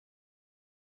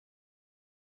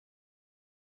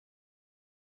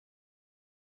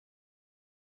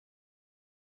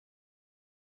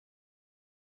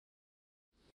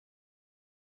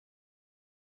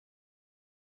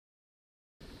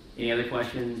Any other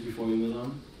questions before we move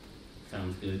on?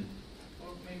 Sounds good.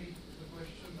 Or maybe the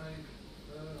question like,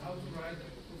 how to write a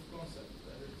proof concept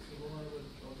that it's a vulnerable,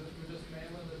 or that you just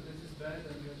mail them that this is bad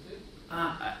and that's it?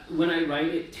 When I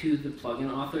write it to the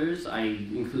plugin authors, I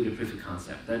include a proof of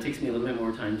concept. That takes me a little bit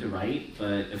more time to write,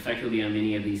 but effectively on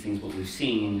many of these things, what we've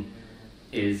seen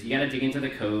is you gotta dig into the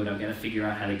code. I've gotta figure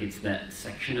out how to get to that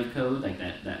section of code, like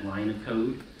that line of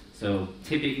code. So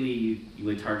typically you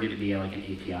would target it via like an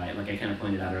API. Like I kind of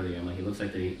pointed out earlier, I'm like, it looks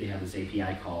like they have this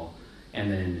API call,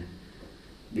 and then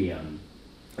you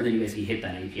basically hit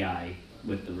that API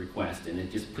with the request, and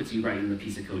it just puts you right in the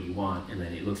piece of code you want, and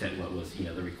then it looks at what was the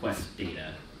request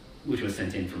data, which was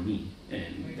sent in from me,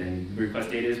 and then the request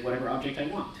data is whatever object I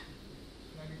want.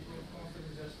 Maybe proof of concept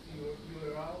is just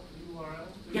URL?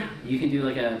 Yeah, you can do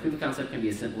like a proof of concept can be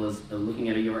as simple as looking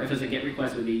at a URL. If it's a GET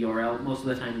request with a URL, most of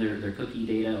the time they're cookie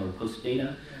data or post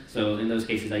data. So in those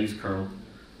cases, I use curl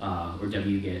or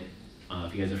wget.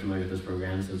 If you guys are familiar with those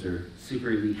programs, those are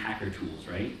super elite hacker tools,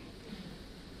 right?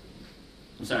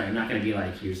 I'm sorry, I'm not going to be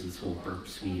like, here's this whole burp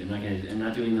suite. I'm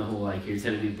not doing the whole like, here's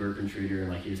how to do burp intruder,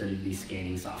 like here's how to do these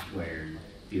scanning software and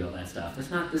do all that stuff.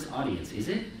 That's not this audience, is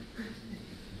it?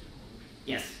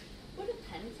 Yes. Would a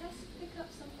pen test pick up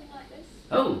something like this?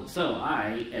 Oh, so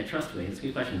at Trustwave, it's a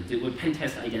good question. Would pen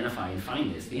test identify and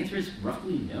find this? The answer is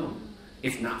roughly no.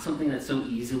 It's not something that's so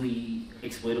easily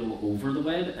exploitable over the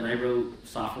web, and I wrote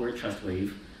software at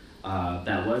Trustwave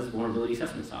that was vulnerability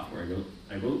assessment software.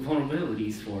 I wrote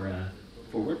vulnerabilities for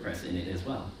WordPress in it as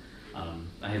well.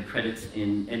 I have credits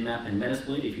in Nmap and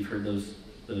Metasploit, if you've heard those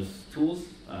tools,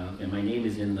 and my name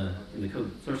is in the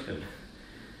source code,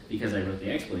 because I wrote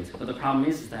the exploits. But the problem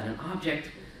is that an object,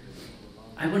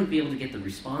 I wouldn't be able to get the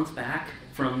response back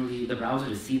from the browser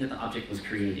to see that the object was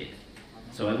created.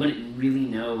 So I wouldn't really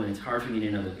know, and it's hard for me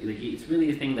to know. It's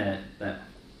really a thing that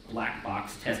black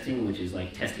box testing, which is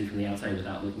like testing from the outside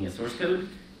without looking at source code,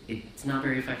 it's not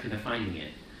very effective at finding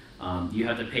it. You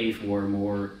have to pay for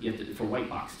for white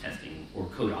box testing or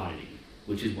code auditing,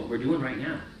 which is what we're doing right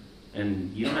now.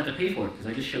 And you don't have to pay for it, because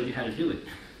I just showed you how to do it.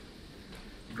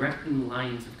 Grepping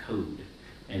lines of code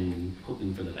and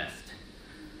hoping for the best.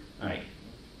 All right.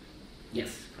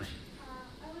 Yes, question?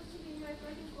 I was checking my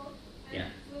writing code, and Yeah.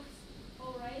 it looks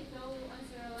alright, no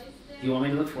unserialized there. Do you want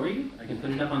me to look for you? I can put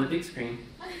it up on the big screen.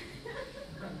 Wait,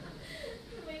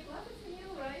 what is new,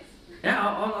 right? Yeah,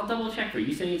 I'll double check for you.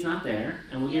 You say it's not there,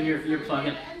 and we'll give your plugin.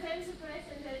 And I'm surprised,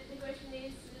 and the question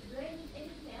is, do I need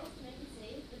anything else to make it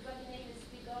safe? The plugin name is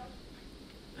SpeedGuard.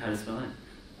 How to spell it?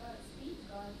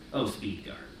 SpeedGuard. Oh,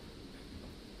 SpeedGuard.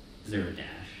 Is there a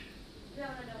dash? No.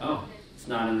 Oh, it's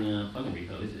not in the plugin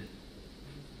repo, is it?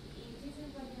 It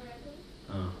isn't plugin directly.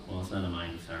 Oh, well, it's not on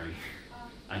mine. Sorry,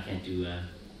 I can't do. In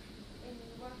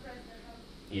WordPress.com.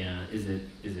 Yeah, is it?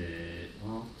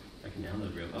 Well, I can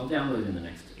download real. I'll download in the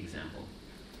next example.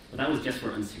 But that was just for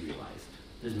unserialized.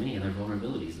 There's many other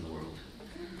vulnerabilities in the world.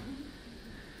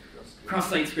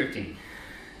 Cross-site scripting.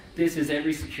 This is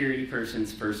every security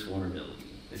person's first vulnerability.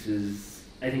 This is,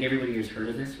 I think everybody has heard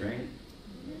of this, right?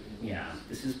 Yeah,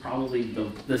 this is probably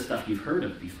the stuff you've heard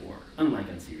of before, unlike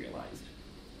unserialized.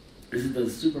 This is the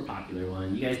super popular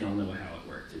one. You guys all know how it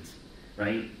works. It's,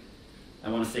 right? I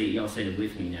want to say, y'all say it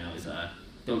with me now, is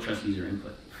don't trust user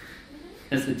input.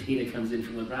 As the data comes in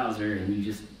from the browser and you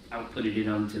just output it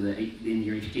in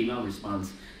your HTML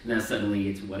response, and now suddenly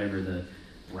it's whatever the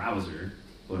browser,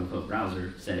 quote unquote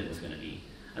browser, said it was going to be.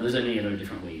 And there's many other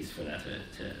different ways for that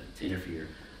to interfere.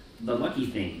 The lucky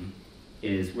thing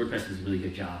is WordPress does a really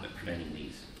good job at preventing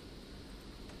these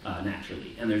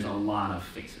naturally, and there's a lot of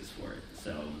fixes for it.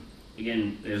 So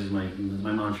again, there's my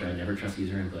mantra: never trust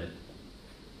user input.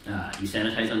 You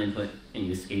sanitize on input and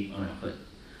you escape on output.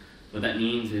 What that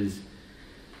means is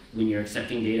when you're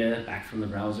accepting data back from the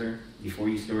browser, before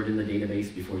you store it in the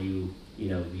database, before you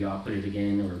output it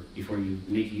again, or before you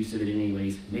make use of it in any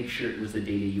ways, make sure it was the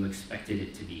data you expected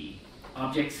it to be.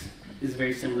 Objects is a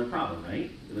very similar problem, right?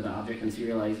 With object and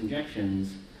serialized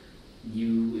injections,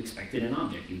 you expected an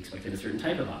object, you expected a certain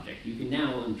type of object. You can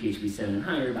now, in PHP 7 and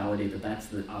higher, validate that that's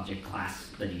the object class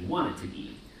that you want it to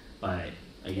be. But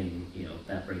again,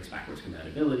 that breaks backwards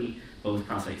compatibility. But with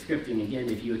cross-site scripting, again,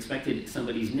 if you expected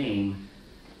somebody's name,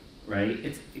 right,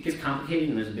 it gets complicated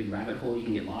and there's a big rabbit hole you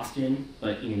can get lost in.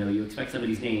 But you expect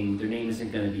somebody's name, their name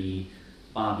isn't going to be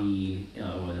Bobby.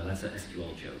 Oh no, that's an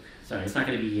SQL joke. Sorry, it's not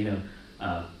going to be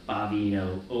Bobby.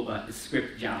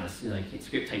 Script Java, like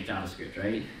script type JavaScript,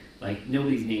 right? Like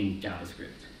nobody's named JavaScript.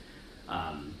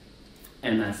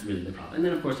 And that's really the problem. And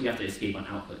then of course you have to escape on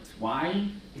outputs. Why?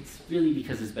 It's really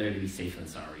because it's better to be safe than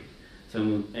sorry.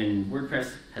 So, and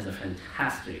WordPress has a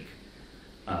fantastic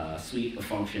suite of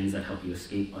functions that help you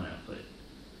escape on output.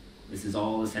 This is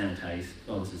all the sanitized,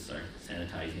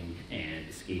 sanitizing and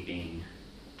escaping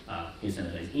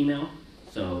sanitized email.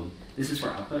 So this is for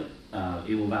output.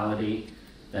 It will validate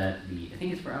that I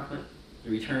think it's for output. The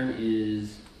return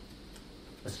is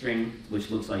a string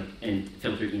which looks like a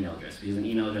filtered email address, because an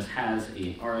email address has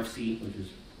a RFC, which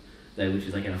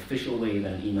is like an official way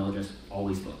that an email address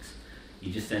always looks.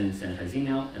 You just send sanitized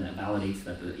email, and that validates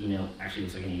that the email actually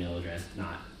looks like an email address,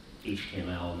 not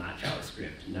HTML, not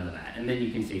JavaScript, none of that. And then you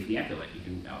can safely echo it. You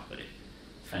can output it.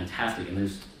 It's fantastic, and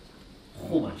there's a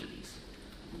whole bunch of these.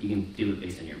 You can do it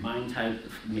based on your MIME type,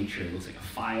 make sure it looks like a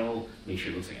file, make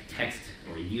sure it looks like a text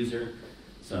or a user.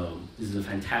 So this is a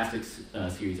fantastic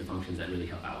series of functions that really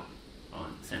help out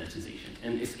on sanitization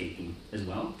and escaping as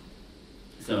well.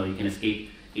 So you can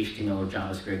escape HTML or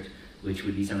JavaScript, which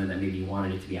would be something that maybe you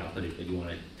wanted it to be outputted, but you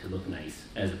want it to look nice,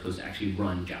 as opposed to actually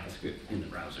run JavaScript in the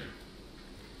browser.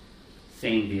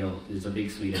 Same deal, there's a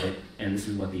big suite of it, and this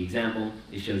is what the example,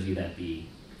 it shows you that the,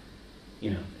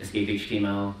 escape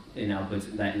HTML and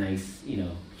outputs that nice,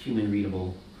 human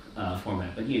readable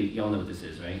format. But you all know what this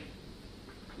is, right?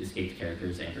 Escaped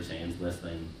characters, ampersands, less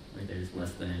than, right there's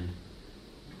less than,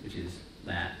 which is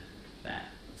that.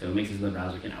 So it makes it so the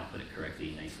browser can output it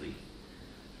correctly, nicely.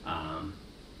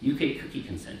 UK cookie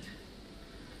consent.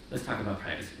 Let's talk about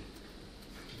privacy.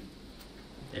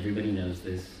 Everybody knows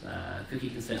this.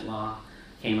 Cookie consent law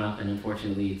came up, and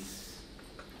unfortunately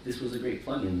this was a great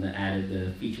plugin that added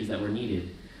the features that were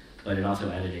needed, but it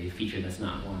also added a feature that's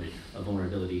not wanted, a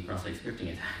vulnerability cross-site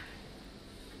scripting attack.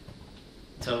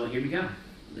 So here we go.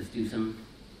 Let's do some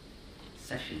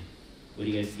session. What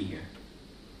do you guys see here?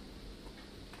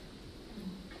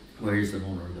 Where is the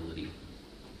vulnerability?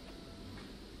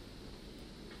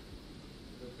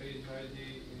 The page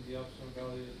ID in the option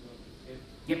value is not escaped?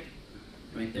 Yep,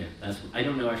 right there. I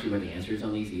don't know actually what the answer is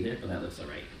on these either, but that looks all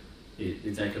right.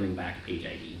 It's echoing back page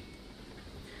ID.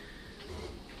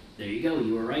 There you go,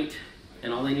 you were right.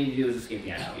 And all they need to do is escape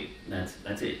the attribute.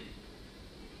 That's it.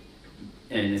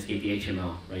 And escape the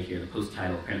HTML right here, the post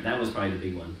title. That was probably the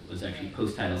big one, was actually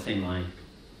post title, same line.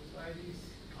 IDs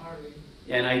are linked.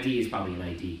 Yeah, an ID is probably an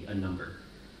ID, a number.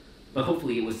 But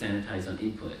hopefully it was sanitized on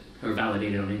input, or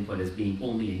validated on input as being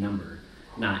only a number,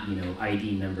 not,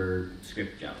 ID number,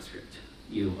 script, JavaScript.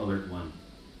 You alert one.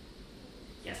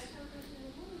 Yes?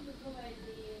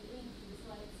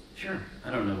 Sure, I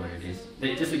don't know where it is.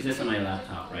 It just exists on my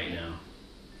laptop right now.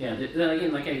 Yeah,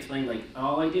 again, like I explained,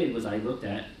 all I did was I looked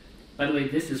at, by the way,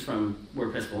 this is from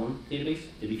WordPress Vuln database,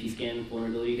 WP-Scan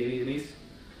vulnerability database.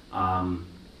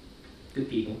 Good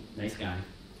people, nice guy.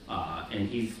 And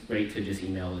he's great to just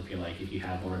email if you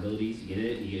have vulnerabilities, you get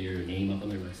it, and you get your name up on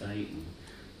their website, and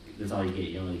that's all you get.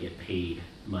 You don't really get paid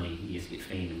money, you just get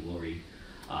fame and glory.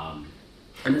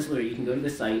 And this literally, you can go to the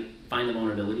site, find the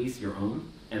vulnerabilities, your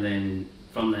own, and then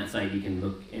from that site you can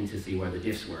look in to see where the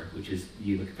diffs were, which is,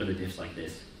 you look for the diffs like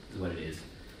this, is what it is.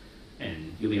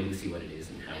 And you'll be able to see what it is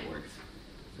and how it works.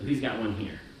 So he's got one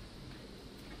here.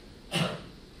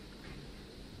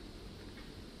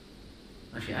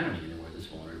 Actually, I don't even know where this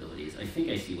vulnerability is. I think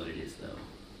I see what it is, though.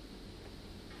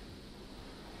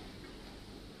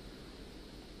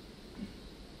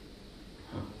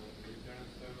 Huh.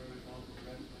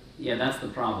 Yeah, that's the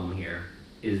problem here,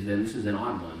 is that this is an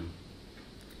odd one,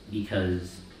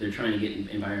 because they're trying to get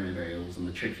environment variables, and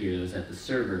the trick here is that the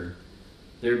server,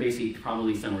 they're basically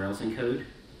probably somewhere else in code.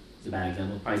 It's a bad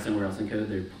example. Probably somewhere else in code,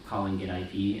 they're calling get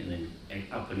IP and then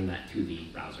outputting that to the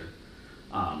browser.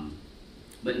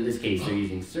 But in this case, they're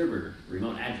using server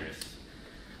remote address.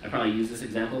 I probably use this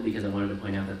example because I wanted to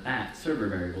point out that server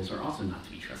variables are also not to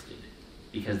be trusted,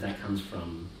 because that comes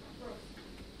from,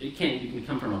 it can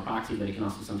come from a proxy, but it can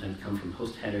also sometimes come from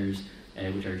host headers,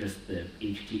 which are just the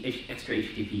extra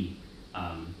HTTP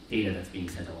data that's being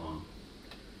sent along.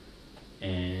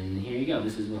 And here you go.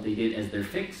 This is what they did as their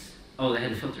fix. Oh, they had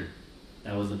to filter.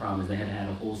 That was the problem, is they had to have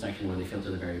a whole section where they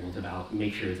filter the variable to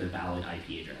make sure it's a valid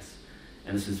IP address.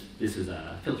 And this is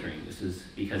filtering. This is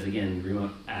because, again,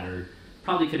 remote adder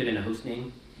probably could have been a host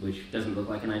name, which doesn't look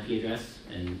like an IP address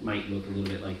and might look a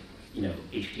little bit like,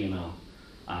 HTML.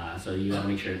 So you got to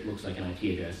make sure it looks like an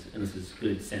IP address, and this is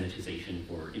good sanitization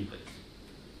for inputs.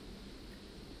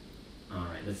 All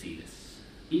right, let's see this.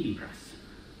 BBPress.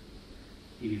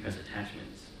 BBPress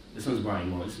attachments. This one's probably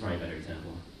more. This is probably a better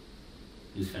example.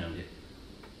 Who's found it?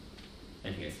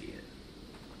 I think I see it.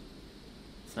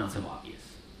 It's not so obvious.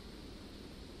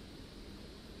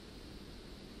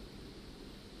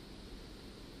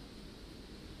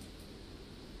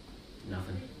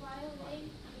 Nothing.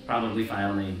 Probably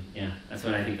file name. Yeah, that's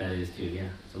what I think that is too. Yeah.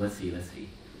 So let's see.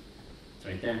 It's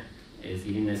right there. You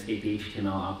didn't escape the HTML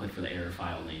output for the error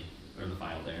file name, or the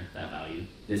file there, that value,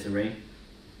 this array,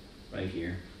 right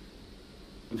here.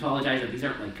 I apologize that these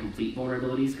aren't like complete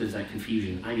vulnerabilities because that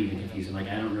confusion, I'm even confused. I'm like,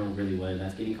 I don't know really what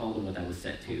that's getting called or what that was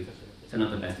set to. So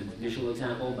not the best visual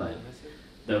example, but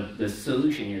the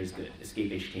solution here is good,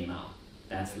 escape HTML.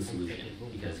 That's the solution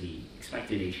because he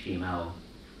expected HTML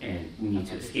and we need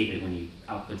to escape it when he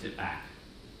outputs it back.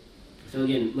 So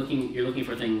again, you're looking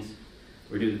for things.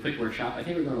 We're doing a quick workshop. I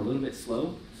think we're going a little bit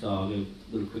slow, so I'll go a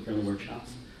little quicker on the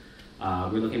workshops.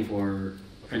 We're looking for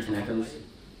prints and echoes,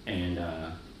 and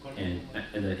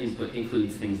the input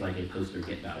includes things like a post or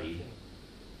get value.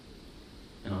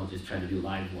 And I'll just try to do a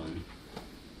live one.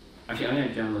 Actually, I'm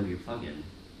going to download your plugin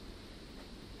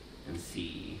and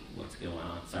see what's going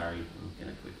on. Sorry, I'm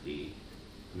going to quickly,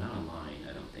 I'm not online,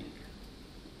 I don't think.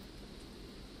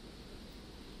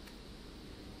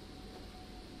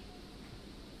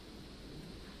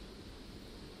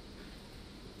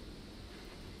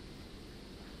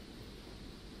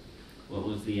 What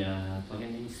was the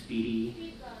plugin name?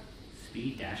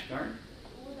 Speed Dash Guard?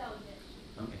 Without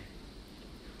dash. Okay.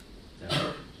 Is that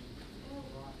right?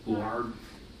 Guard.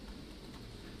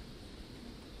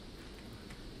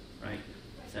 Right?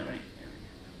 Is that right?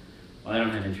 Well, I don't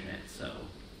have internet, so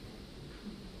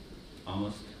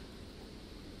almost.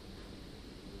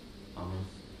 You can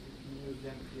use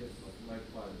MPS like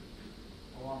file.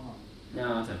 Oh,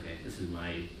 No, it's okay. This is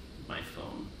my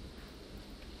phone.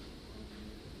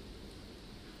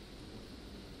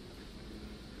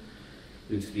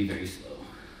 It would just be very slow.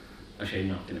 Actually, I'm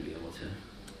not going to be able to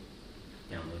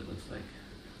download, it looks like.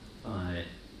 But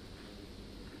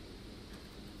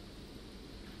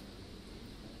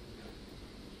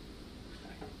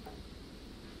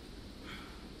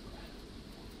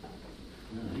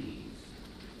none of these.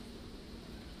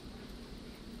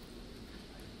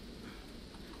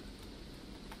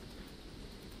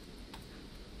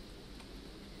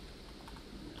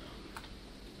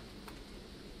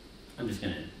 I'm just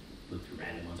going to look through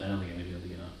random ones. I don't think I'm going to be able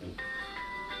to get on. Nope.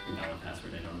 Invalid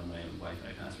password. I don't know my own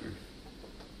Wi-Fi password.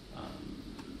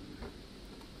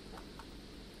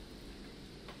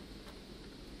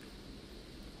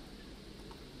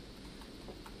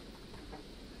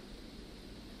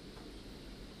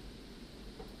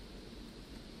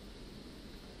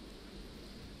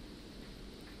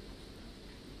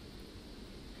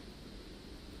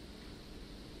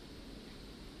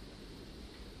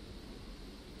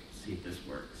 See if this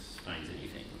works, finds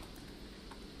anything.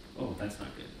 Oh, that's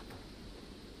not good.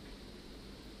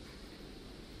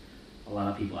 A lot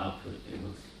of people output it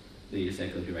looks, they just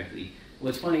echo directly.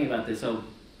 What's funny about this, so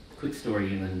quick story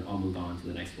and then I'll move on to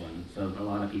the next one. So a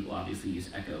lot of people obviously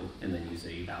use echo and then use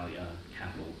a value,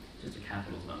 capital, just a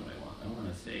capital is not what I want. I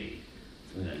want to say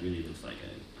something that really looks like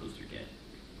a poster get.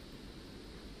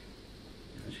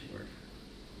 That should work.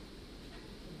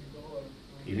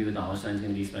 Do you think the dollar sign is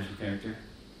going to be a special character?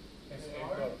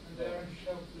 and they're in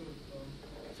shell too.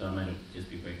 So I might just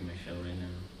be breaking my shell right now.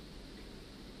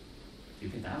 Do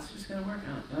you think that's just going to work?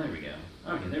 Oh, there we go.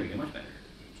 Okay, there we go, much better.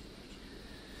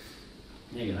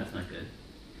 There you go, that's not good.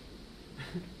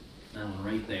 That one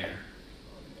right there.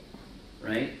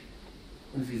 Right?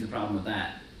 Let's see the problem with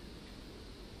that.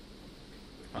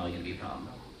 Probably going to be a problem.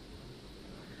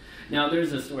 Now,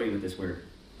 there's a story with this where,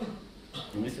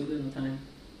 am I still good in the time?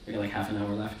 We got like half an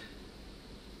hour left.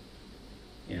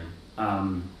 Yeah.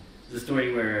 There's a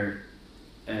story where,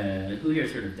 who here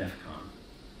has heard of DEF CON?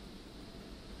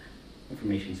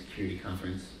 Information Security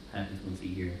Conference, happens once a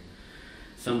year.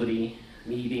 Somebody,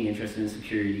 me being interested in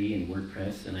security and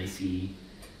WordPress, and I see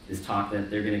this talk that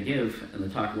they're going to give, and the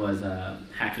talk was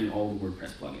hacking all the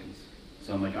WordPress plugins.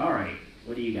 So I'm like, all right,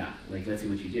 what do you got? Like, let's see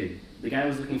what you did. The guy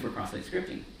was looking for cross-site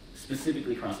scripting,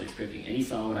 specifically cross-site scripting, and he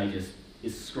saw what I just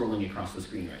is scrolling across the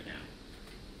screen right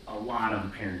now. A lot of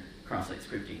apparent cross-site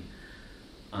scripting.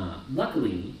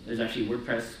 Luckily, there's actually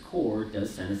WordPress core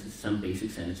does some basic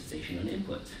sanitization on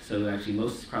inputs. So actually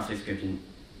most cross-site scripting,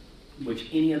 which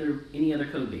any other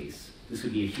code base, this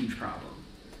would be a huge problem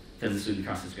because this would be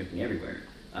cross-site scripting everywhere.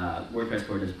 WordPress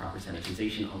core does proper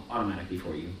sanitization automatically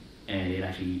for you, and it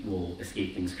actually will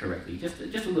escape things correctly, just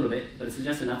a little bit, but it's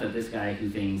just enough that this guy who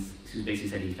basically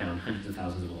said he found hundreds of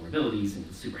thousands of vulnerabilities and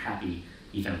was super happy,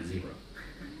 he found 0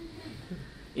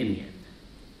 in the end.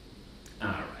 All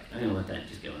right, I'm gonna let that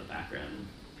just go in the background and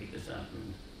pick this up.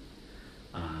 And,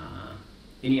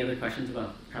 any other questions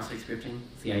about cross-site scripting?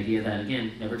 It's the idea that,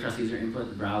 again, never trust user input.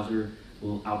 The browser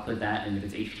will output that, and if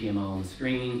it's HTML on the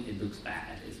screen, it looks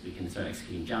bad. We can start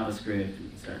executing JavaScript, we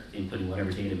can start inputting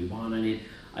whatever data we want on it.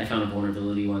 I found a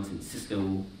vulnerability once in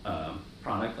Cisco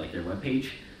product, like their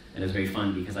webpage, and it was very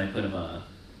fun because I put up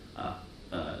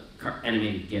a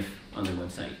animated GIF on their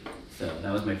website. So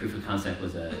that was my proof of concept,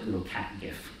 was a little cat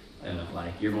GIF of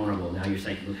like, you're vulnerable, now your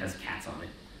site has cats on it.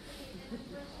 And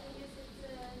the question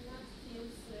is, not to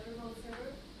use remote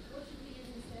server, what should we use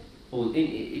instead? Well,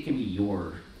 it can be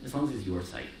your, as long as it's your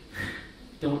site.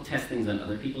 Don't test things on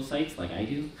other people's sites like I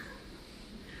do.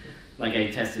 Like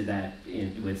I tested that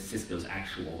with Cisco's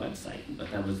actual website, but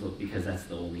that was because that's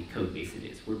the only code base it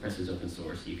is. WordPress is open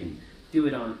source. You can do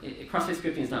it on, cross-site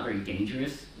scripting is not very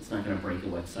dangerous. It's not going to break a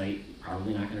website,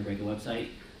 probably not going to break a website.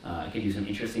 It can do some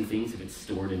interesting things if it's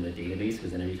stored in the database,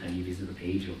 because then every time you visit the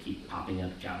page, it'll keep popping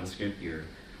up JavaScript, your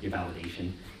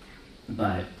validation.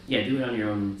 But yeah, do it on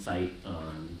your own site,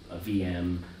 on a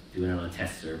VM, do it on a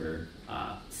test server.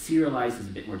 Serialized is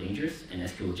a bit more dangerous, and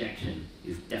SQL injection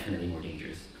is definitely more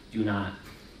dangerous. Do not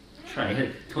try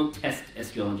it. Don't test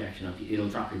SQL injection up. It'll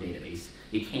drop your database.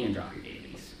 It can drop your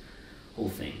database. Whole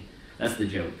thing. That's the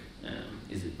joke.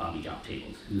 Is it Bobby Drop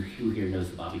Tables? Who here knows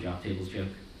the Bobby Drop Tables joke?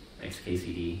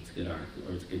 XKCD. It's a good article,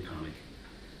 or it's a good comic.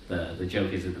 The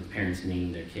joke is that the parents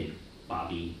named their kid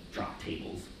Bobby Drop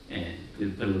Tables, and they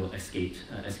put a little escaped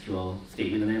SQL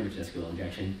statement in there, which is SQL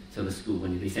injection. So the school,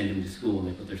 when they send him to school and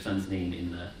they put their son's name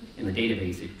in the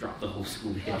database, it dropped the whole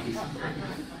school database.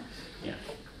 Yeah.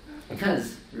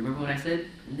 Because, remember what I said?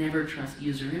 Never trust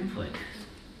user input.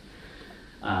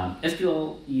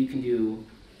 SQL, you can do,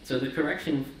 so the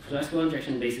correction, so SQL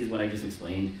injection basically is what I just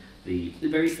explained, the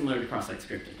very similar to cross-site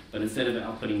scripting. But instead of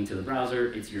outputting to the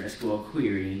browser, it's your SQL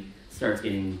query starts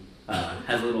getting,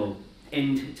 has a little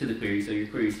end to the query, so your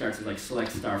query starts as like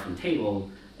select star from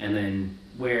table, and then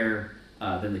where,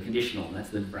 then the conditional, and that's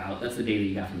the data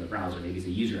you got from the browser, maybe it's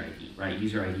a user ID, right?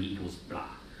 User ID equals blah.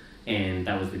 And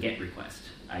that was the get request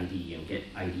ID, get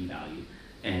ID value.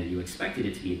 And you expected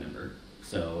it to be a number.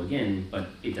 So again, but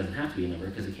it doesn't have to be a number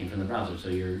because it came from the browser. So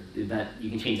you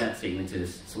can change that statement to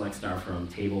select star from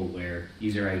table where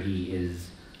user ID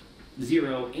is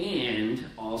 0 and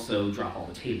also drop all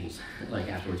the tables like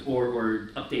afterwards, or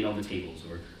update all the tables,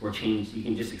 or change. You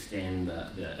can just extend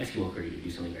the SQL query to do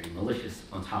something very malicious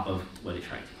on top of what it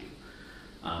tried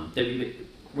to do.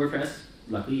 WordPress,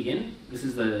 luckily again, this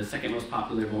is the second most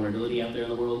popular vulnerability out there in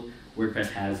the world.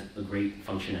 WordPress has a great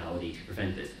functionality to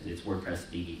prevent this, and it's WordPress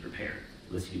DB Prepare.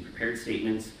 It lets you do prepared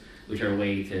statements, which are a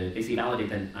way to basically validate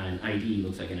that an ID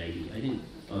looks like an ID. Okay,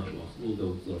 well, we'll go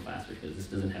a little faster because this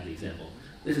doesn't have the example.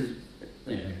 This is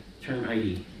term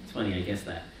ID. It's funny, I guess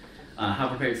that. How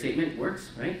prepared statement works,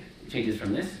 right? It changes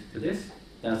from this to this.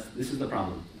 This is the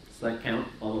problem. Select count,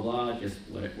 blah, blah, blah, just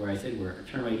where I said where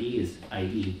term ID is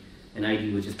ID, and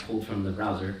ID was just pulled from the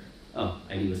browser. Oh,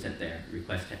 ID was set there,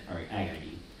 request, or ag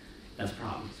ID. That's a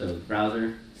problem. So the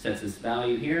browser sets this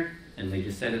value here, and they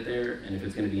just set it there, and if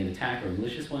it's going to be an attack or a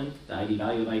malicious one, the ID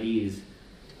value of ID is,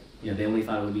 they only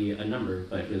thought it would be a number,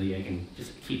 but really I can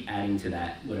just keep adding to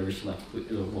that whatever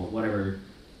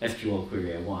SQL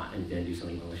query I want, and then do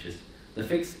something malicious. The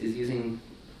fix is using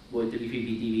what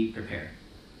WPDB prepare.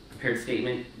 Prepared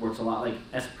statement works a lot like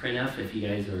sprintf if you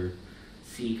guys are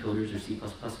C coders or C++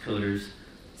 coders.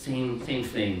 Same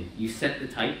thing. You set the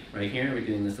type right here. We're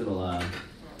doing this little,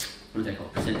 what is that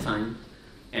called, %,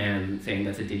 and saying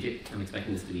that's a digit. I'm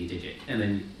expecting this to be a digit. And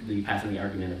then you pass in the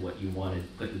argument of what you want to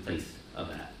put in place of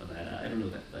that. I don't know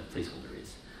what that placeholder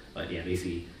is. But yeah,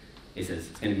 basically, it says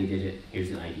it's going to be a digit, here's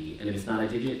an ID. And if it's not a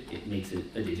digit, it makes it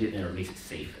a digit, or it makes it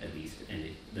safe at least. And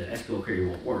the SQL query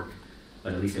won't work,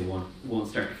 but at least it won't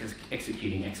start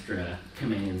executing extra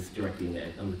commands directly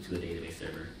to the database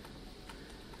server.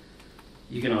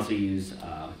 You can also use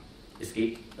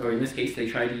escape, or in this case, they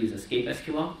tried to use escape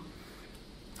SQL.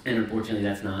 And unfortunately,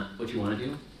 that's not what you want to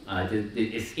do.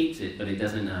 It escapes it, but it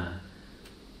doesn't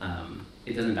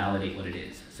validate what it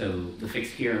is. So the fix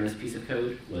here on this piece of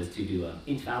code was to do an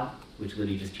int val, which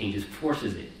literally just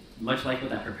forces it, much like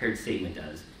what that prepared statement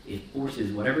does. It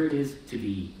forces whatever it is to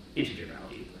be integer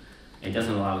value. It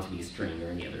doesn't allow it to be a string or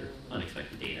any other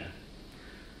unexpected data.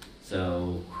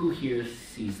 So who here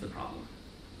sees the problem?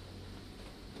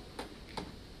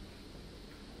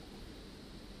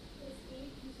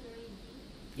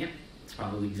 Yep, it's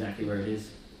probably exactly where it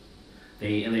is.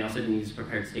 They also didn't use a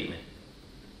prepared statement.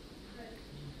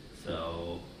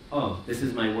 So, this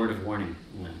is my word of warning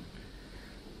one.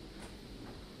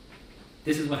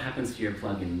 This is what happens to your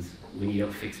plugins when you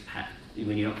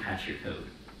don't patch your code.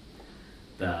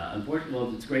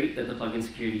 Well, it's great that the plugin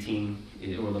security team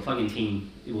or the plugin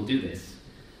team will do this,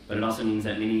 but it also means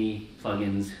that many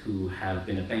plugins who have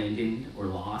been abandoned or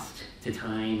lost to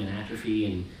time and atrophy,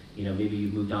 and maybe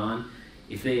you've moved on.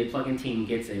 If the plugin team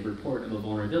gets a report of a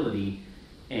vulnerability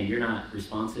and you're not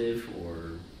responsive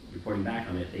or reporting back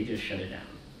on it, they just shut it down.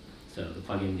 So the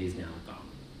plugin is now gone.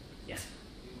 Yes?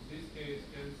 In this case,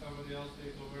 can somebody else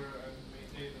take over and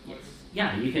update the plugin?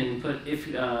 Yeah, you can put, if,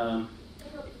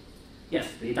 yes,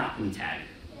 the adopt me tag.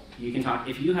 You can talk,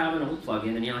 if you have an old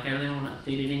plugin and you're like, I really don't want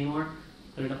to update it anymore,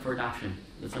 put it up for adoption.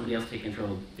 Let somebody else take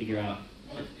control, figure out.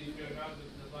 But if you're not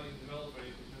the plugin developer, if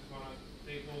you just want to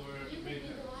take over You can be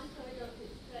maintenance. the one to adopt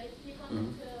it, right? You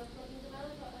contact plugin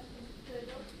developer asking to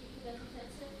adopt if he doesn't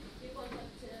answer. You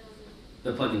contact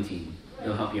The plugin team.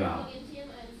 They'll help you out. plugin team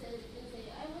and say,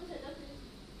 I want to adopt it.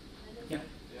 And that's Yeah. it.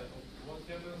 Yeah. What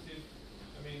happens if,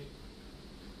 I mean,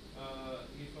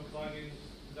 if a plugin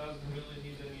doesn't really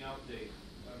need any update?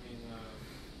 I mean,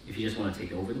 If you just want to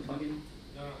take over the plugin.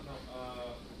 no.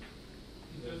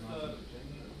 It's just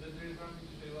there is nothing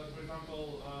to say. Like for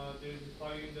example, there is a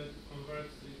plugin that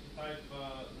converts. If you type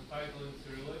the title in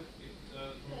Cyrillic, it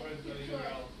converts the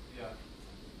URL. Yeah.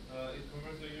 It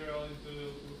converts the URL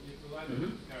into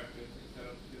Latin characters instead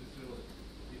of Cyrillic.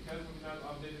 It hasn't been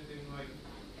updated in like,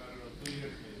 I don't know, 2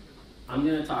 years maybe. I'm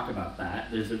going to talk about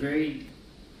that. There's a very,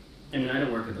 I mean, I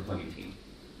don't work with the plugin team,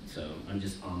 so I'm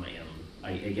just on my own.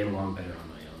 I get along better on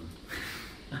my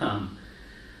own.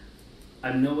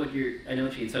 I know what you're,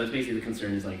 so it's basically the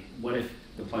concern is like, what if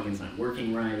the plugin's not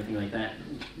working right, or anything like that?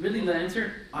 Really the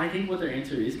answer, I think what their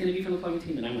answer is going to be from the plugin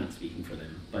team, and I'm not speaking for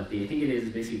them, but I think it is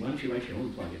basically, why don't you write your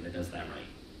own plugin that does that right?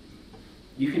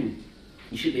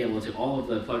 You should be able to, all of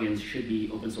the plugins should be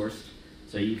open sourced,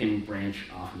 so you can branch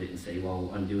off of it and say,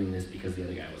 well, I'm doing this because the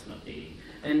other guy wasn't updating.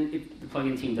 And if the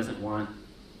plugin team doesn't want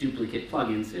duplicate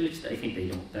plugins, which I think they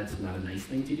don't, that's not a nice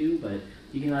thing to do, but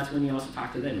that's when you also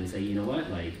talk to them and say, you know what,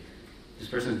 like, this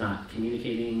person's not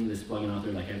communicating, this plugin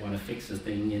author, like I want to fix a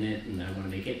thing in it and I want to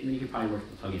make it, and then you can probably work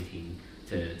with the plugin team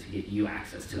to get you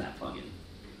access to that plugin.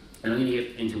 And I'm going to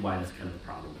get into why that's kind of a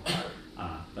problem.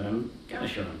 But I'm kind of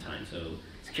short on time, so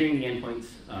securing the endpoints,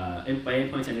 and by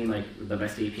endpoints I mean like the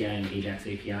REST API and AJAX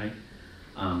API.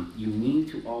 You need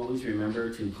to always remember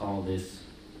to call this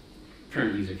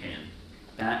current user can.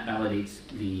 That validates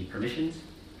the permissions,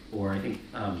 or I think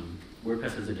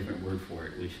WordPress has a different word for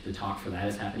it, which the talk for that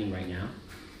is happening right now.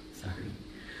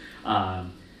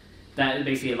 Sorry. That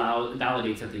basically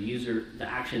validates that the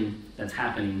action that's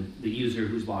happening, the user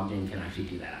who's logged in can actually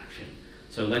do that action.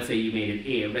 So let's say you made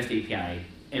a REST API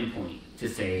endpoint to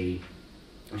say,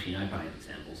 actually, I probably have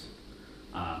examples.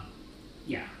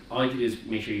 Yeah, all you do is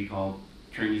make sure you call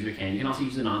current user can. You can also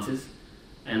use the nonces,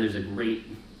 and there's a great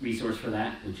resource for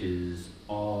that, which is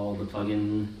all the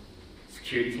plugin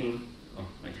security team. Oh,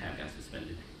 my tab got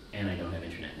suspended, and I don't have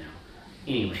internet now.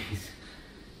 Anyways,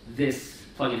 this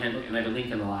plugin handbook, and I have a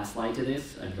link in the last slide to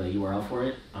this. I have the URL for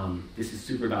it. This is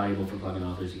super valuable for plugin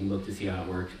authors. You can look to see how it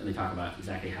works, and they talk about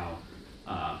exactly how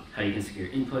you can secure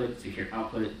input, secure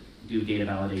output, do data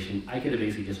validation. I could have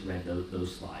basically just read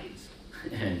those slides,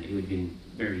 and it would have been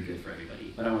very good for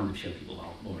everybody. But I wanted to show people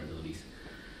all vulnerabilities.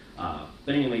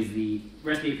 But anyways, the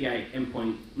REST API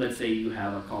endpoint, let's say you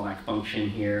have a callback function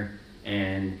here,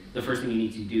 and the first thing you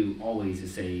need to do always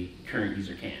is say current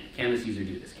user can. Can this user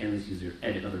do this? Can this user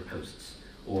edit other posts?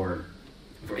 Or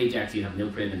for AJAX, you have no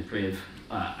priv and priv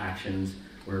actions,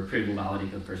 where priv will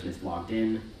validate that the person is logged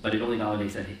in, but it only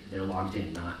validates that they're logged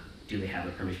in, not do they have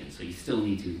the permission. So you still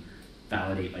need to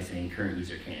validate by saying current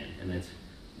user can, and that's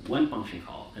one function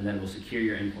call, and then will secure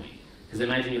your endpoint. Because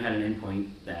imagine you had an endpoint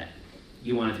that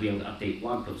you wanted to be able to update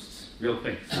blog posts real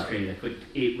quick. So create a quick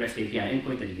REST API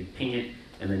endpoint that you can ping it,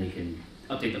 and then you can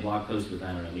update the blog post with,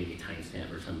 I don't know, maybe a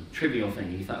timestamp or some trivial thing.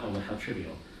 And you thought, oh, well, how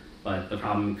trivial. But the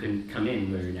problem couldn't come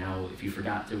in where now if you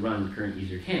forgot to run current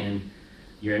user can,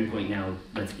 your endpoint now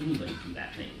lets anybody do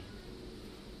that thing.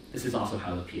 This is also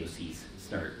how the POCs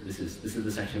start. This is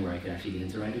the section where I could actually get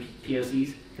into writing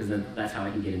POCs, because then that's how I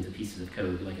can get into pieces of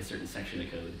code, like a certain section of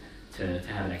code, to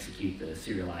have it execute the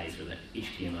serialized or the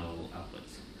HTML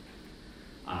outputs.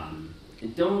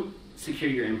 And don't secure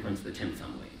your endpoints the Tim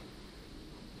Thumb way.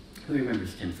 Who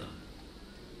remembers Tim Thumb?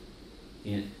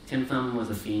 Yeah, Tim Thumb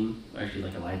was a theme, actually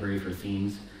like a library for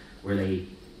themes, where they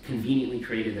conveniently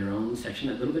created their own section,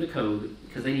 a little bit of code,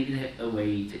 because they needed a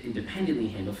way to independently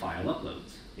handle file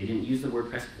uploads. They didn't use the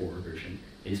WordPress core version.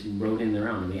 They just wrote in their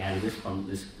own, and they added this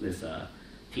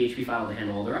PHP file to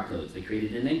handle all their uploads. They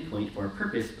created an endpoint for a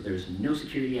purpose, but there was no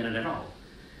security in it at all.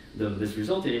 This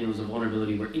resulted in was a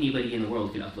vulnerability where anybody in the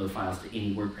world could upload files to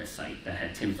any WordPress site that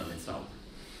had Tim Thumb installed.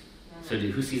 So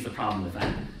who sees the problem with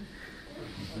that?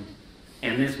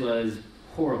 And this was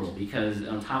horrible because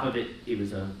on top of it, it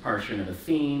was a portion of a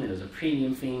theme, it was a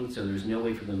premium theme, so there was no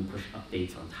way for them to push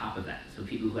updates on top of that. So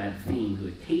people who had the theme, who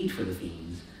had paid for the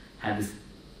themes, had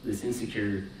this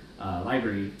insecure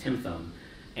library, Tim Thumb,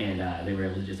 and they were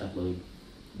able to just upload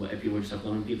people were just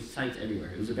uploading people's sites everywhere.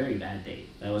 It was a very bad day.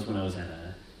 That was when I was at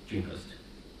Dreampost.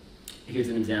 Here's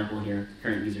an example here,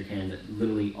 current user can, that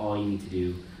literally all you need to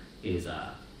do is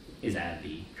add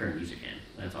the current user can.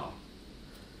 That's all.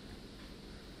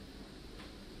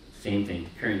 Same thing,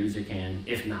 current user can,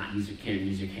 if not current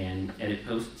user can edit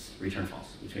posts, return false,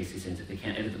 which basically says if they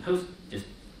can't edit the post, just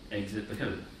exit the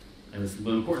code. And this is the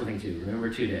important thing too.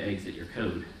 Remember too to exit your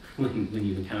code when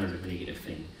you've encountered a negative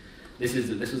thing. This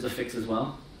was a fix as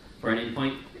well for an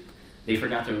endpoint. They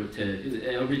forgot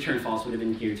to return false would have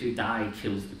been here too. Die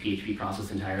kills the PHP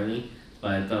process entirely.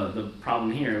 But the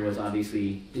problem here was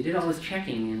obviously they did all this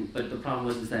checking, but the problem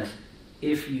was is that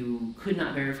if you could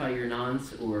not verify your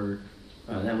nonce or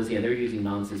they were using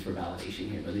nonces for validation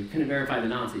here, but they couldn't verify the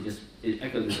nonce. It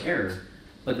echoed this error,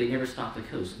 but they never stopped the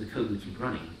code, so the code would keep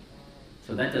running.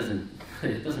 So that doesn't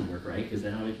work right, because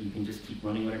now you can just keep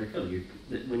running whatever code.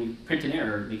 When you print an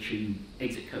error, make sure you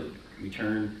exit code,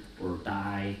 return or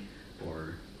die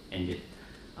or end it.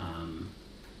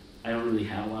 I don't really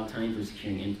have a lot of time for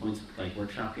securing endpoints like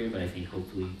workshop here, but I think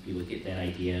hopefully you will get that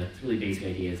idea. It's a really basic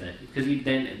idea, is that because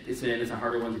it's a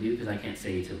harder one to do because I can't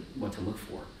say what to look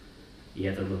for. You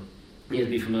have to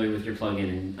be familiar with your plugin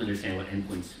and understand what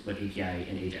endpoints, what API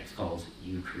and AJAX calls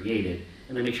you created,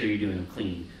 and then make sure you're doing them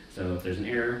clean. So if there's an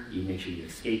error, you make sure you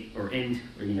escape or end,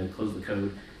 or close the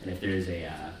code. And if there's a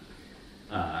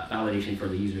validation for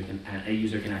the user, a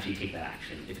user can actually take that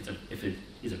action if it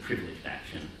is a privileged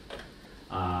action.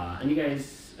 And you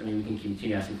guys, we can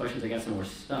continue asking questions. I got some more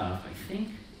stuff, I think.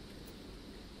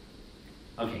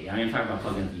 Okay, I'm gonna talk about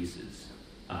plugin abuses.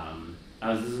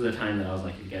 This is the time that I was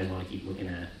like, if you guys want to keep looking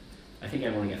at, I think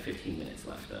I've only got 15 minutes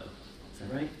left though. Is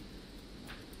that right?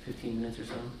 15 minutes or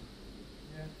so?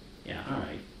 Yeah. Yeah, all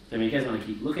right. So if you guys want to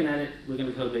keep looking at it, looking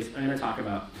at the code base, I'm going to talk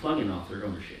about plugin author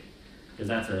ownership, because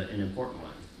that's an important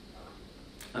one.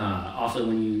 Also,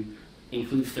 when you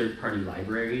include third-party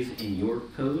libraries in your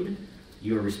code,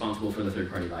 you are responsible for the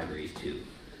third-party libraries too.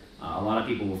 A lot of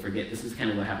people will forget, this is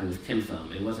kind of what happened with TimThumb.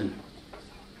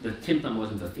 The TimThumb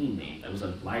wasn't the theme name, that was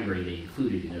a library they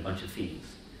included in a bunch of themes.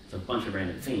 It's a bunch of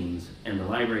random themes, and the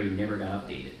library never got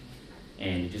updated.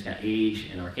 And it just got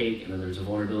aged and archaic, and then there was a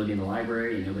vulnerability in the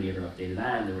library, and nobody ever updated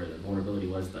that. And the vulnerability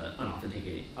was the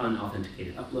unauthenticated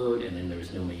upload, and then there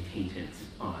was no maintenance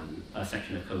on a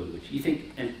section of code, which you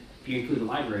think, and if you include the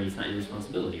library, it's not your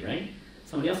responsibility, right?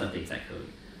 Somebody else updates that code.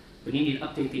 But you need to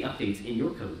update the updates in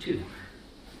your code too.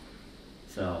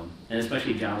 So, and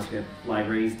especially JavaScript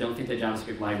libraries, don't think that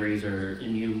JavaScript libraries are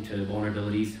immune to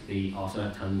vulnerabilities. They also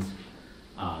have tons.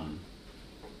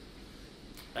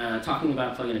 Talking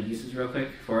about plugin abuses real quick,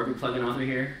 for every plugin author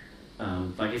here,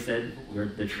 like I said, we're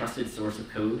the trusted source of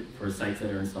code for sites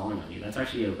that are installing on you. That's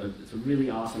actually it's a really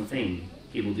awesome thing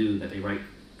people do, that they write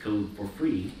code for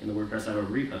free in the WordPress.org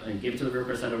repo and give it to the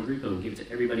WordPress.org repo and give it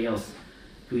to everybody else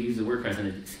who uses WordPress, and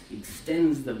it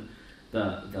extends the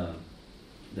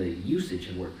usage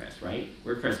of WordPress, right?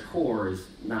 WordPress core is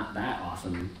not that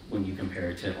awesome when you compare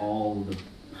it to all the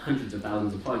hundreds of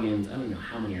thousands of plugins. I don't know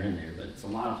how many are in there, but it's a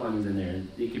lot of plugins in there, and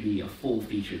it could be a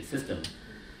full-featured system.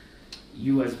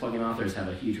 You as plugin authors have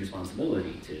a huge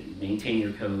responsibility to maintain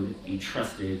your code, be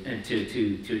trusted, and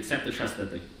to accept the trust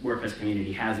that the WordPress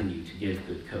community has in you to give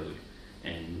good code.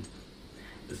 And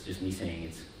this is just me saying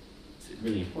it's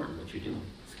really important what you're doing.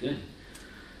 It's good.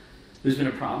 There's been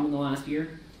a problem in the last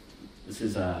year. This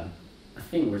is a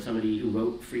thing where somebody who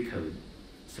wrote free code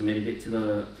submitted it to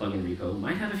the plugin repo,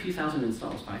 might have a few thousand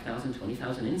installs, 5,000,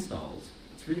 20,000 installs.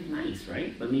 It's really nice,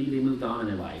 right? But maybe they moved on in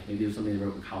their life. Maybe it was something they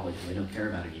wrote in college and they don't care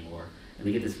about it anymore. And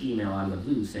they get this email out of the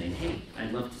blue saying, hey,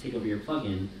 I'd love to take over your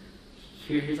plugin.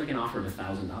 Here's like an offer of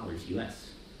 $1,000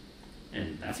 US.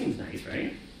 And that seems nice,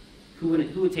 right? Who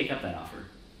would take up that offer?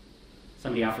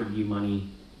 Somebody offered you money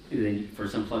for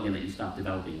some plugin that you stopped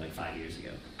developing like 5 years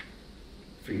ago.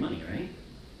 Free money, right?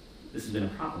 This has been a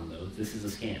problem though. This is a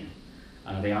scam.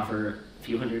 They offer a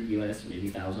few hundred US, maybe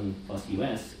 1,000 plus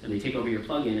US, and they take over your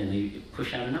plugin and they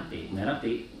push out an update, and that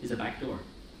update is a backdoor.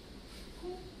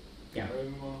 Yeah.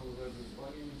 Everyone who has this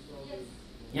plugin installed? Yes.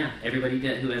 Yeah, everybody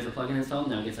who has a plugin installed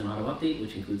now gets an auto update,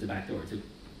 which includes a backdoor. It's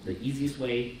the easiest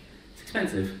way. It's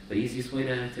expensive, but easiest way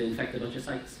to infect a bunch of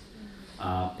sites.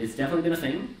 It's definitely been a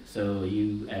thing, so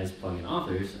you as plugin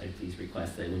authors, I please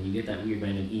request that when you get that weird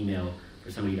random email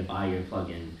for somebody to buy your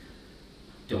plugin,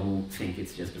 don't think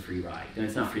it's just a free ride. And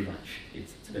it's not free lunch.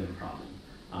 It's a bit of a problem.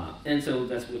 And so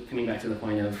that's coming back to the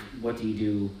point of what do you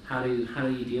do? How do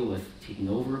you deal with taking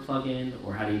over a plugin,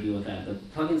 or how do you deal with that? The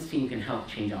plugins team can help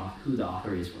change off who the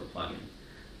author is for a plugin,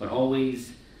 but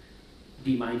always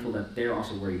be mindful that they're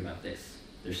also worried about this.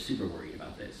 They're super worried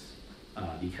about this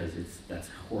because that's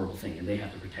a horrible thing, and they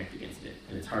have to protect against it,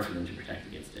 and it's hard for them to protect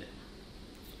against it.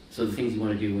 So the things you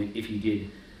want to do if you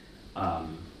did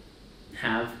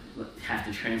have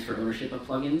to transfer ownership of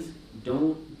plugins,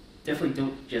 definitely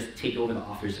don't just take over the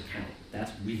author's account.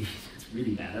 That's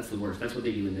really bad. That's the worst. That's what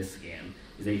they do in this scam,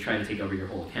 is they try to take over your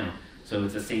whole account. So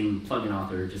it's the same plugin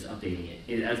author just updating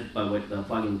it. But what the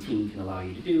plugin team can allow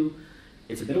you to do,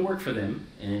 it's a bit of work for them,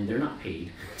 and they're not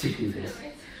paid to do this.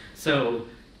 So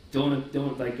don't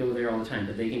like go there all the time.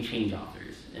 But they can change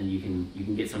authors, and you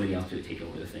can get somebody else to take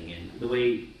over the thing. And the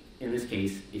way in this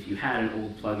case, if you had an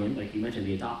old plugin, like you mentioned,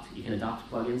 you can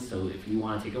adopt plugins. So if you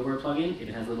want to take over a plugin, if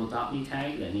it has a little .me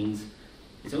tag, that means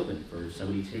it's open for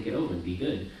somebody to take it over and be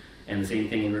good. And the same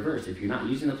thing in reverse. If you're not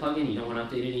using the plugin, you don't want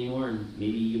to update it anymore, and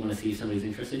maybe you want to see if somebody's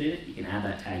interested in it, you can add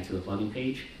that tag to the plugin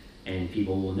page, and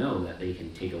people will know that they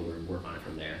can take over and work on it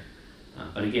from there.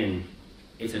 But again,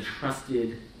 it's a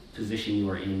trusted position you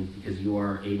are in because you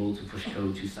are able to push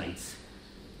code to sites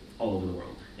all over the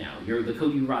world. Now, the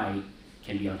code you write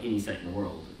can be on any site in the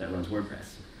world that runs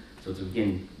WordPress. So it's,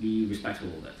 again, be respectful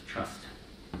of that, trust.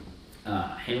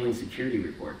 Handling security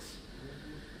reports.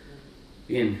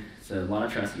 Again, it's a lot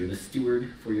of trust. You're the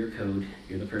steward for your code.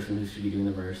 You're the person who should be doing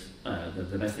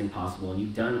the best thing possible. And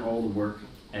you've done all the work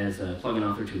as a plugin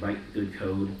author to write good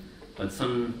code, but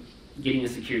getting a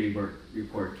security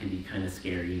report can be kind of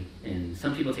scary. And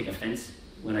some people take offense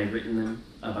when I've written them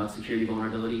about security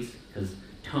vulnerabilities, because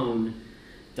tone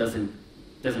doesn't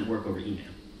work over email.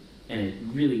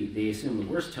 And they assume the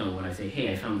worst tone when I say,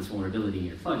 hey, I found this vulnerability in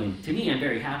your plugin. To me, I'm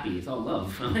very happy. It's all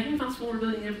love. I'm like, I found this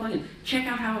vulnerability in your plugin. Check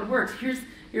out how it works.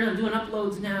 Here I'm doing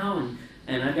uploads now.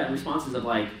 And I've got responses of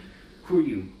like, who are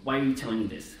you? Why are you telling me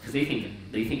this? Because they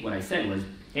think what I said was,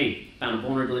 hey, found a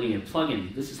vulnerability in your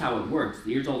plugin. This is how it works.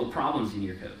 Here's all the problems in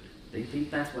your code. They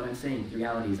think that's what I'm saying. The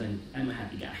reality is I'm a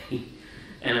happy guy.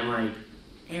 And I'm like,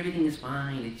 everything is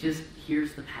fine. It just,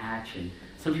 here's the patch. And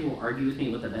some people argue with me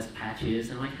what the best patch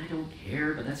is, and I'm like, I don't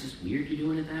care, but that's just weird you're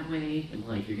doing it that way. And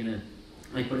like,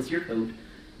 but it's your code.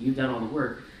 You've done all the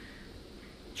work.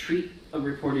 Treat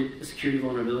a security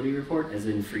vulnerability report as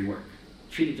in free work.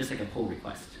 Treat it just like a pull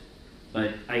request.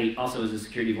 But I also, as a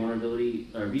security vulnerability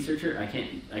researcher, I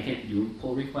can't do a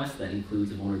pull request that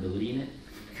includes a vulnerability in it,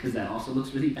 because that also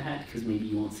looks really bad, because maybe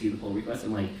you won't see the pull request.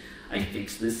 I'm like, I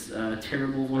fixed this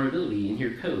terrible vulnerability in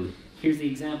your code. Here's the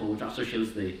example, which also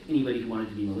shows anybody who wanted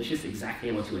to be malicious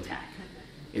exactly what to attack.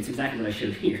 It's exactly what I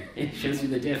showed here. It shows you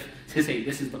the diff to say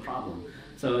this is the problem.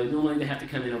 So normally they have to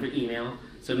come in over email.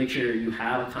 So make sure you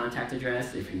have a contact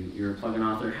address. If you're a plugin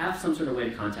author, have some sort of way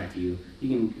to contact you. You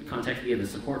can contact via the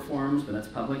support forums, but that's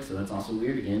public, so that's also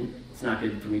weird. Again, it's not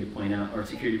good for me to point out, or a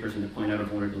security person to point out a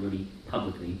vulnerability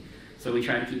publicly. So we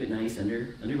try to keep it nice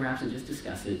under wraps and just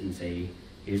discuss it and say,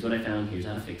 here's what I found, here's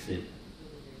how to fix it.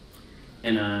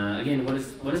 And again, what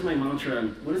is my mantra?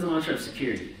 What is the mantra of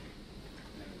security?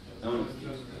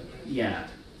 Yeah,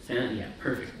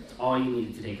 perfect. It's all you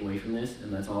needed to take away from this,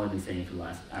 and that's all I've been saying for the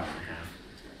last hour and a half.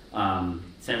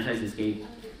 Sanitize, escape,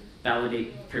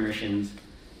 validate permissions.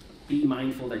 Be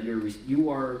mindful that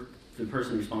you are the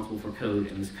person responsible for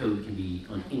code, and this code can be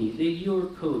on your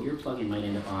plugin might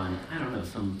end up on, I don't know,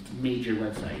 some major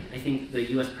website. I think the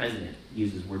U.S. president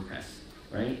uses WordPress,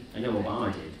 right? I know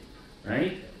Obama did,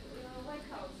 right?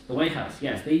 The White House,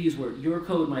 yes, they use your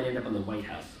code might end up on the White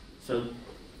House. So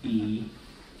be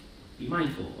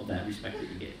mindful of that respect that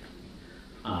you get.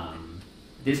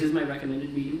 This is my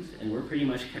recommended readings, and we're pretty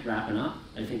much wrapping up.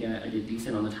 I think I did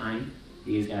decent on the time.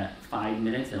 You guys got 5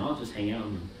 minutes, and I'll just hang out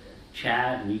and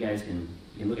chat, and you guys can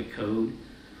look at code.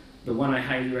 The one I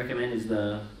highly recommend is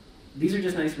these are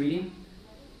just nice reading.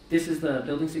 This is the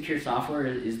Building Secure Software,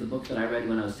 is the book that I read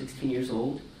when I was 16 years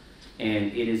old.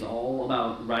 And it is all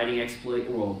about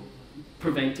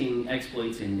preventing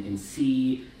exploits in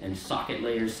C and socket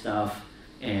layer stuff.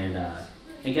 And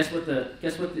guess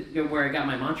where I got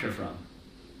my mantra from?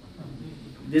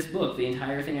 This book, the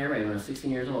entire thing I read when I was 16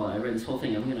 years old, I read this whole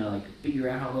thing. I'm gonna figure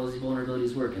out how those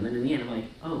vulnerabilities work. And then in the end, I'm like,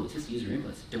 oh, it's just user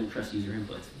inputs. Don't trust user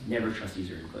inputs. Never trust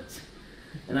user inputs.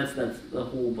 And that's the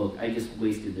whole book. I just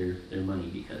wasted their money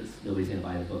because nobody's gonna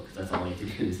buy the book, because that's all I have to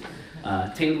do is.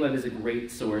 Tangled Web is a great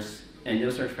source. And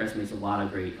No Search Press makes a lot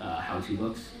of great how-to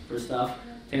books for stuff.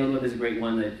 Tangled Web is a great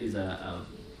one that is a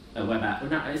web app.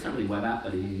 Well, it's not really a web app,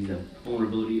 but he's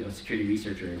a security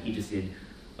researcher, and he just did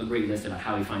a great list about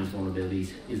how he finds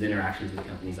vulnerabilities, his interactions with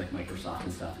companies like Microsoft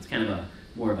and stuff. It's kind of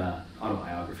more of a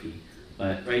autobiography.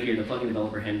 But right here, the Plugin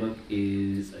Developer Handbook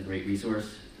is a great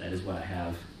resource. That is what I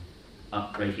have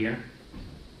up right here.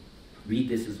 Read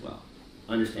this as well.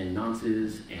 Understand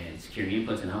nonces and security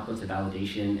inputs and outputs, and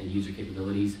validation and user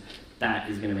capabilities. That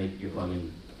is going to make your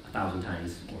plugin 1,000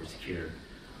 times more secure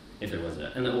if there was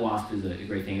and the OWASP is a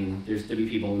great thing. There's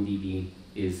WP Bowling DB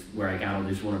is where I got all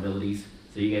these vulnerabilities.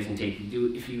 So you guys can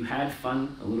if you had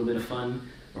fun, a little bit of fun,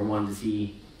 or wanted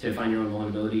to find your own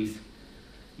vulnerabilities,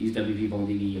 use WP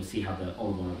VulnDB. You'll see how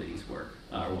all the vulnerabilities work,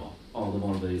 well, all the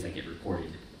vulnerabilities that get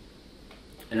reported.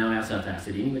 And now I also have to ask,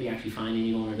 did anybody actually find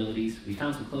any vulnerabilities? We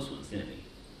found some close ones, didn't we?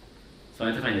 So I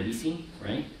have to find the VC,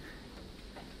 right?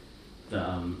 The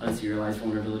unserialized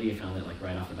vulnerability, I found it like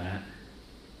right off the bat.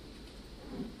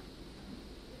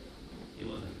 It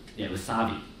wasn't. Yeah, it was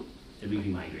Savi,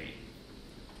 WP migrate.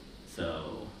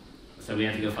 So we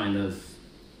have to go find those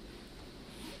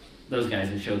guys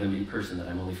and show them in person that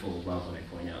I'm only full of love when I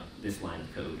point out this line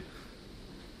of code.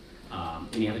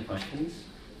 Any other questions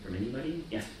from anybody?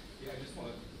 Yes? Yeah, I just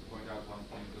wanted to point out one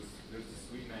thing, because there's this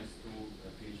really nice tool,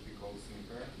 PHP code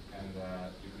sniffer, and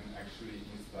you can actually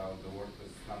install the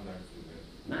WordPress standards with it.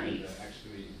 Nice. And,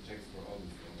 actually, it checks for all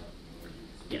these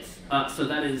vulnerabilities. Yes. So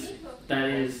that is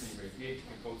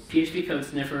PHP code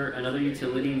sniffer. Another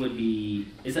utility would be,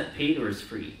 is that paid or is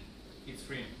free? It's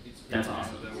free. It's free. That's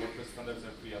awesome. And the WordPress standards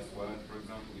are free as well. And for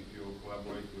example, if you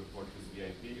collaborate with WordPress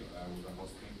VIP with a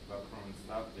hosting platform and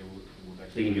stuff, they would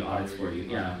actually. They can do audits for you.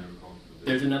 Yeah.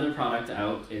 There's another product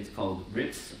out. It's called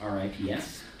RIPS,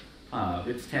 R-I-P-S.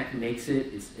 RIPS Tech makes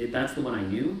it. That's the one I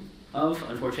knew of.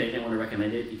 Unfortunately, I didn't want to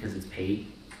recommend it because it's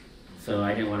paid. So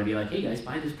I didn't want to be like, hey guys,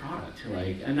 buy this product.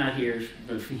 Like, I'm not here,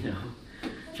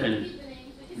 trying to.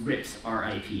 RIPS,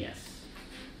 R-I-P-S.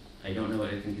 I don't know.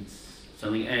 I think it's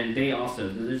something. And they also,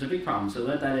 there's a big problem. So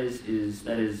what that is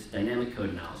dynamic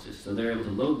code analysis. So they're able to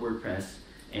load WordPress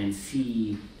and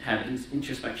have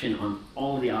introspection on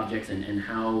all of the objects and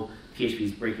how PHP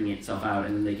is breaking itself out,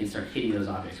 and then they can start hitting those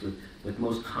objects with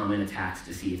most common attacks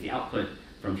to see if the output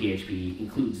from PHP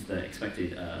includes the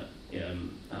expected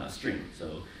string.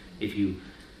 So if you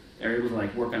are able to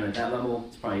work on it at that level,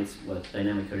 it's probably what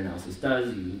dynamic code analysis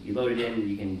does. You load it in,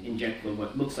 you can inject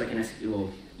what looks like an SQL.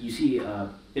 You see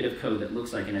a bit of code that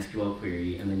looks like an SQL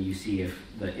query, and then you see if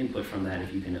the input from that,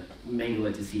 if you can mangle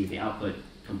it to see if the output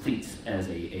completes as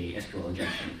a SQL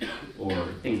injection or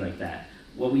things like that.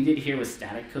 What we did here was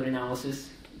static code analysis.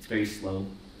 It's very slow.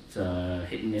 It's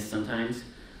hit and miss sometimes.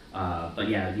 But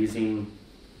yeah, using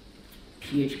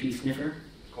PHP sniffer,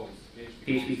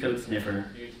 PHP code sniffer.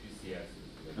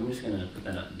 I'm just going to put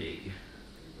that up big.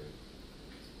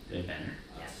 Good banner.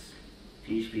 Yes.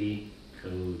 PHP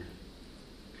code.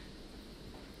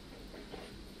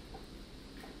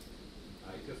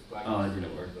 Oh, it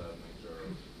didn't work.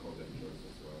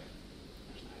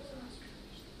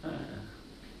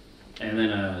 And then,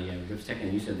 yeah, RIPS Tech,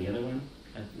 and you said the other one?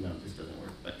 No, this doesn't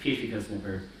work. But PHP code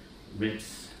sniffer,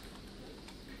 RIPS.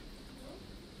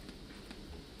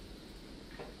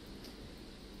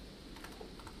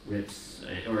 RIPS,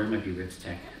 or it might be RIPS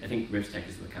Tech. I think RIPS Tech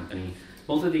is the company.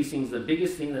 Both of these things, the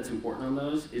biggest thing that's important on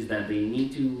those is that they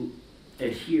need to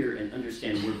adhere and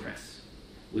understand WordPress,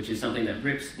 which is something that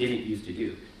RIPS didn't used to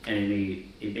do. And it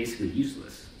made it basically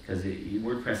useless, because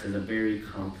WordPress is a very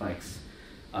complex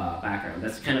background.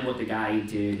 That's kind of what the guy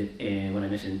did when I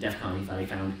mentioned DEF CON. He thought he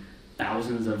found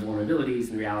thousands of vulnerabilities,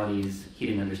 and the reality is he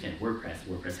didn't understand WordPress.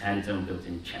 WordPress had its own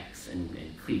built-in checks and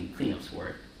cleanups for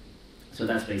it. So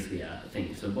that's basically a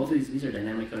thing. So both of these are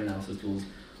dynamic code analysis tools,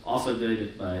 also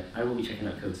good, but I will be checking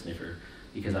out Code Sniffer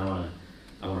because I want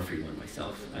a free one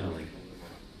myself. I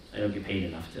don't get paid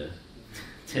enough to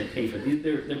pay for these.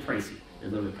 They're pricey. They're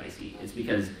a little bit pricey. It's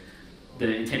because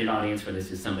the intended audience for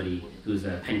this is somebody who's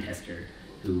a pen tester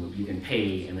who you can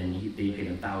pay, and then they pay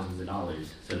them thousands of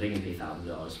dollars, so they can pay thousands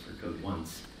of dollars for code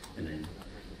once, and then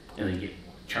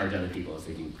charge other people as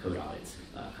they do code audits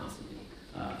constantly.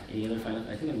 Any other final?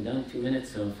 I think I'm done. 2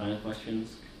 minutes. So final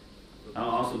questions. I'll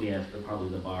also be at probably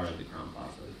the bar at the Crown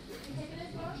Plaza.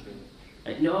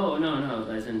 No.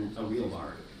 As in a real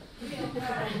bar.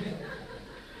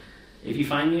 If you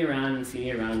find me around and see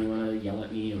me around, you want to yell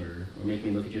at me or make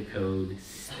me look at your code,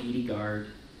 Speedy Guard.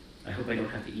 I hope I don't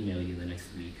have to email you the next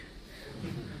week.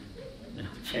 Then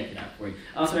I'll check it out for you.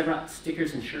 Also, I brought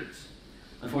stickers and shirts.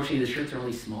 Unfortunately, the shirts are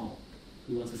only small.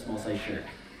 Who wants a small size shirt?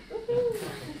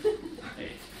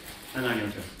 Hey, I'm not going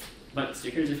to throw. But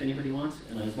stickers if anybody wants,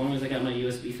 and as long as I got my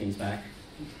USB things back.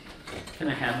 Can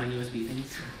I have my USB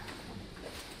things?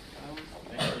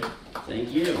 Thank you.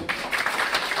 Thank you.